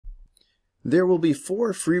There will be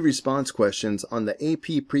 4 free response questions on the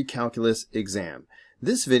AP Precalculus exam.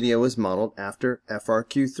 This video is modeled after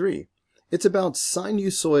FRQ 3. It's about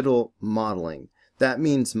sinusoidal modeling. That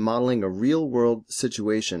means modeling a real-world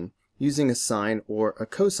situation using a sine or a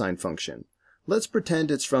cosine function. Let's pretend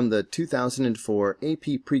it's from the 2004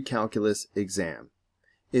 AP Precalculus exam.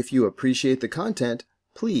 If you appreciate the content,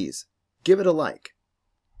 please give it a like.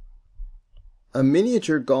 A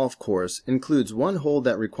miniature golf course includes one hole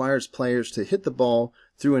that requires players to hit the ball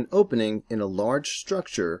through an opening in a large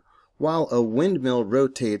structure while a windmill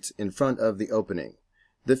rotates in front of the opening.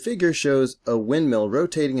 The figure shows a windmill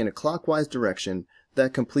rotating in a clockwise direction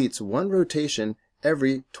that completes one rotation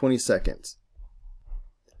every 20 seconds.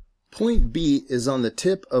 Point B is on the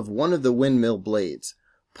tip of one of the windmill blades.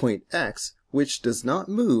 Point X, which does not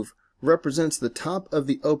move, represents the top of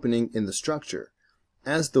the opening in the structure.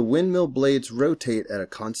 As the windmill blades rotate at a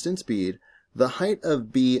constant speed, the height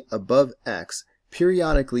of B above X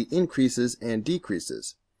periodically increases and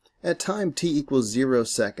decreases. At time t equals 0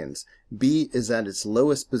 seconds, B is at its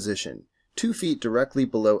lowest position, 2 feet directly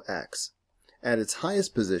below X. At its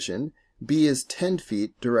highest position, B is 10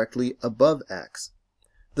 feet directly above X.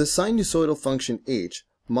 The sinusoidal function h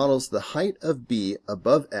models the height of B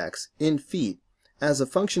above X in feet as a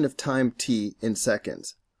function of time t in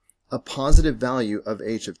seconds. A positive value of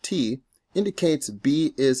h of t indicates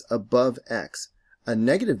B is above X. A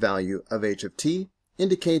negative value of h of t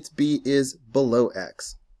indicates B is below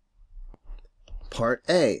X. Part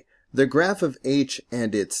A. The graph of h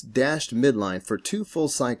and its dashed midline for 2 full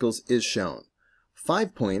cycles is shown.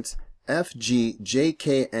 5 points, F, G, J,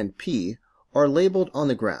 K, and P, are labeled on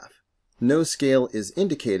the graph. No scale is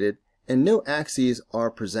indicated, and no axes are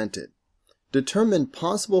presented. Determine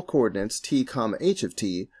possible coordinates t, h of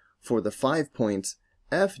t for the 5 points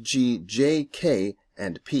F, G, J, K,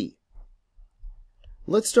 and P.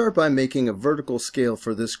 Let's start by making a vertical scale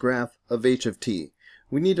for this graph of h of t.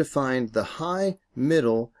 We need to find the high,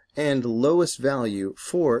 middle, and lowest value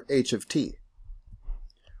for h of t.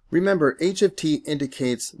 Remember, h of t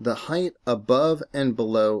indicates the height above and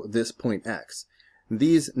below this point x.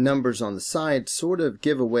 These numbers on the side sort of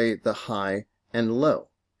give away the high and low.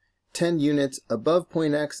 10 units above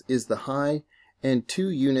point x is the high, and 2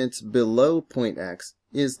 units below point x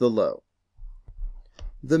is the low.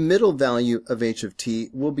 The middle value of h of t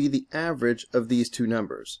will be the average of these two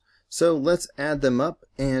numbers. So let's add them up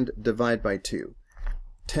and divide by 2.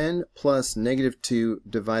 10 plus negative 2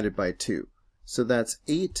 divided by 2. So that's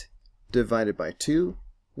 8 divided by 2,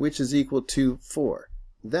 which is equal to 4.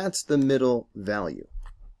 That's the middle value.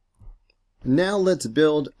 Now let's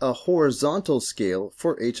build a horizontal scale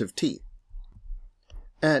for h of t.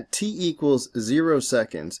 At t equals 0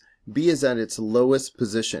 seconds, B is at its lowest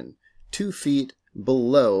position, 2 feet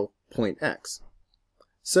below point x.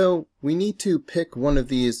 So we need to pick one of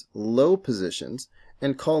these low positions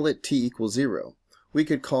and call it t equals 0. We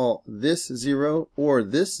could call this 0 or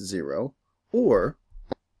this 0, or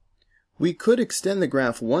we could extend the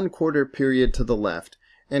graph 1/4 period to the left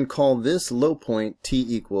and call this low point t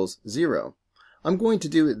equals 0. I'm going to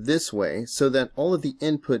do it this way so that all of the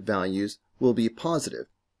input values will be positive.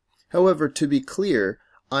 However, to be clear,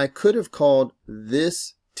 I could have called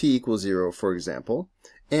this t equals 0, for example,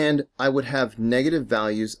 and I would have negative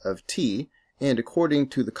values of t, and according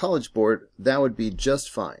to the College Board, that would be just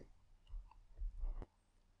fine.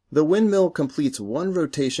 The windmill completes one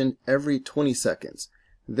rotation every 20 seconds.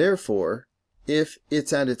 Therefore, if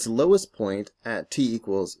it's at its lowest point at t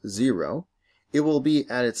equals 0, it will be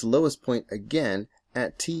at its lowest point again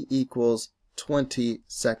at t equals 20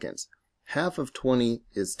 seconds. Half of 20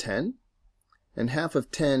 is 10, and half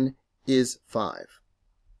of 10 is 5.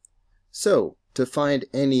 So, to find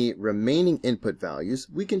any remaining input values,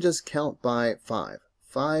 we can just count by 5.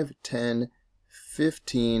 5, 10,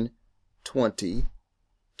 15, 20,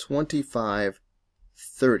 25,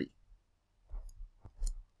 30.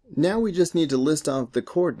 Now we just need to list off the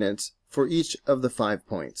coordinates for each of the 5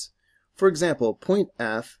 points. For example, point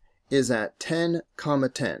F is at 10,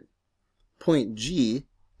 10. Point G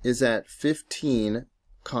is at 15,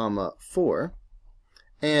 4.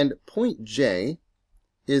 And point J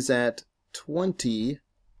is at 20,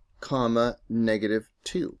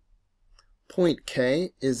 -2. Point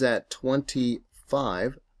K is at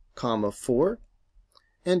 25, 4.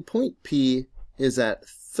 And point P is at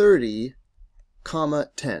 30,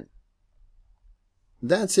 10.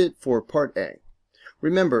 That's it for part A.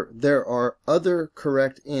 Remember, there are other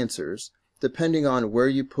correct answers depending on where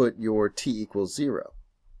you put your t equals 0.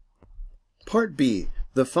 Part B.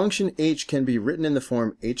 The function h can be written in the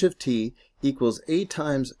form h of t equals a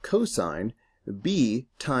times cosine b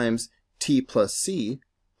times t plus c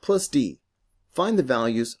plus d. find the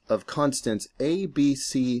values of constants a, b,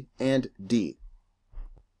 c, and d.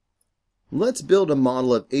 Let's build a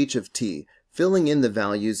model of h of t, filling in the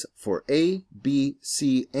values for a, b,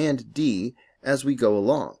 c, and d as we go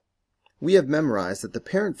along. We have memorized that the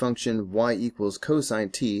parent function y equals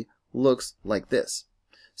cosine t looks like this.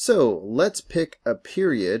 So let's pick a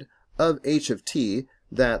period of h of t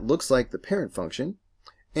that looks like the parent function,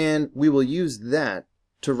 and we will use that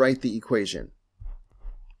to write the equation.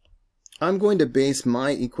 I'm going to base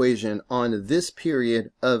my equation on this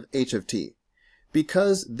period of h of t.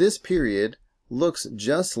 Because this period looks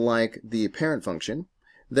just like the parent function,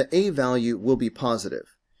 the a value will be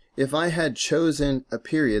positive. If I had chosen a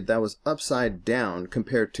period that was upside down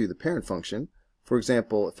compared to the parent function, for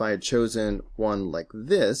example, if I had chosen one like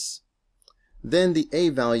this, then the a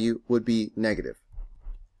value would be negative.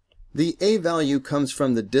 The a value comes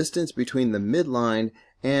from the distance between the midline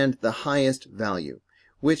and the highest value,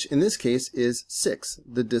 which in this case is 6,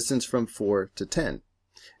 the distance from 4 to 10.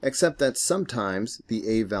 Except that sometimes the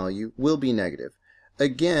a value will be negative.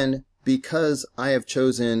 Again, because I have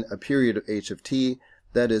chosen a period of h of t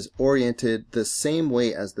that is oriented the same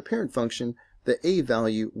way as the parent function, the a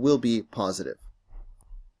value will be positive.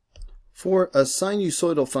 For a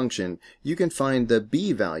sinusoidal function, you can find the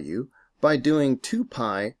b value by doing 2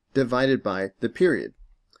 pi divided by the period.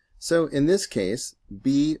 So in this case,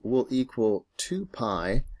 b will equal 2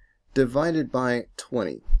 pi divided by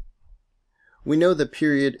 20. We know the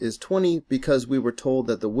period is 20 because we were told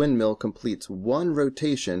that the windmill completes one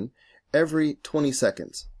rotation every 20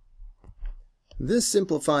 seconds. This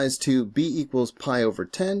simplifies to b equals pi over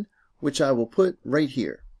 10, which I will put right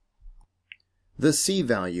here. The c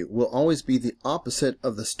value will always be the opposite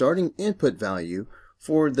of the starting input value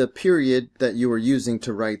for the period that you are using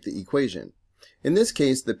to write the equation. In this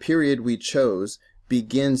case, the period we chose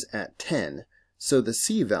begins at 10, so the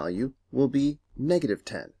c value will be negative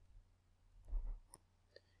 10.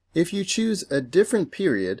 If you choose a different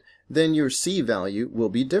period, then your c value will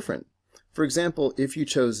be different. For example, if you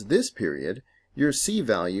chose this period, your c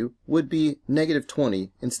value would be negative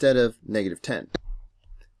 20 instead of negative 10.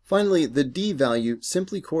 Finally, the d value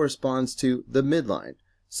simply corresponds to the midline.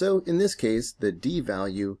 So in this case, the d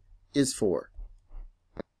value is 4.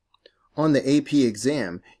 On the AP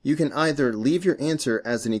exam, you can either leave your answer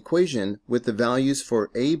as an equation with the values for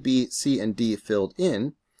a, b, c, and d filled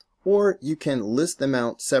in, or you can list them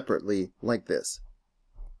out separately like this.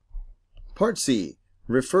 Part C.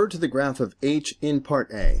 Refer to the graph of h in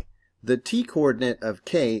Part A. The t-coordinate of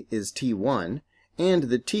k is t1, and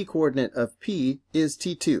the t-coordinate of p is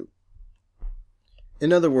t2.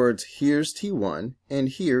 In other words, here's t1, and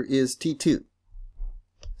here is t2.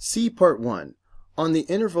 See Part 1. On the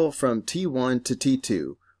interval from t1 to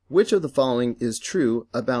t2, which of the following is true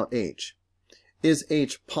about h? Is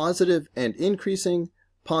h positive and increasing,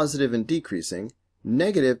 positive and decreasing,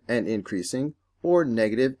 negative and increasing, or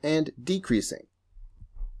negative and decreasing?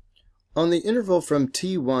 On the interval from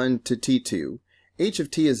t1 to t2, h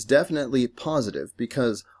of t is definitely positive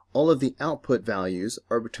because all of the output values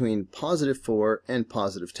are between positive 4 and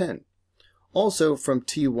positive 10. Also, from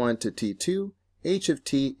t1 to t2, h of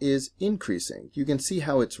t is increasing. You can see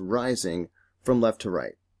how it's rising from left to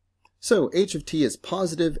right. So h of t is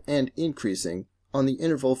positive and increasing on the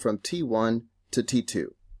interval from t1 to t2.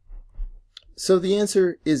 So the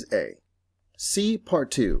answer is A. See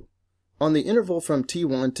Part 2. On the interval from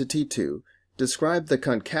t1 to t2, describe the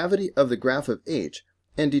concavity of the graph of h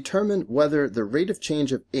and determine whether the rate of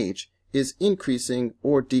change of h is increasing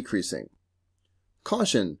or decreasing.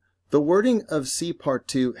 Caution: the wording of C Part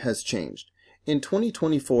 2 has changed. In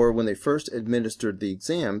 2024, when they first administered the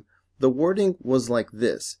exam, the wording was like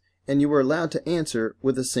this, and you were allowed to answer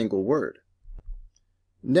with a single word.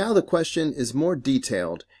 Now the question is more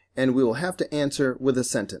detailed, and we will have to answer with a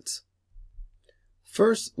sentence.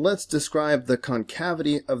 First, let's describe the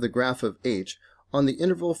concavity of the graph of h on the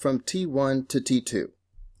interval from t1 to t2.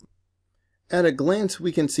 At a glance,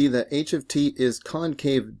 we can see that h of t is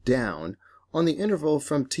concave down on the interval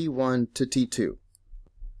from t1 to t2.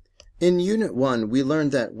 In Unit 1, we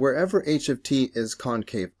learned that wherever h of t is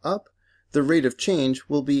concave up, the rate of change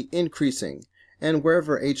will be increasing, and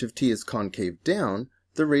wherever h of t is concave down,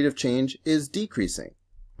 the rate of change is decreasing.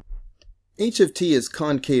 H of t is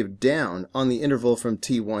concave down on the interval from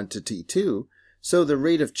t1 to t2, so the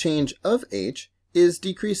rate of change of h is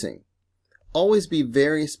decreasing. Always be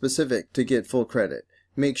very specific to get full credit.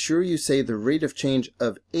 Make sure you say the rate of change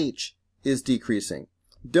of h is decreasing.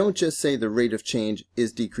 Don't just say the rate of change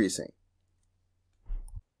is decreasing.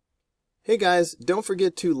 Hey guys, don't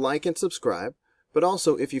forget to like and subscribe. But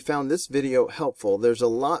also, if you found this video helpful, there's a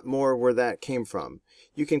lot more where that came from.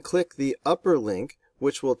 You can click the upper link,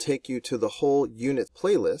 which will take you to the whole unit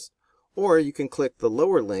playlist, or you can click the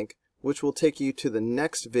lower link, which will take you to the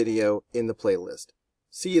next video in the playlist.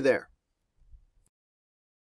 See you there.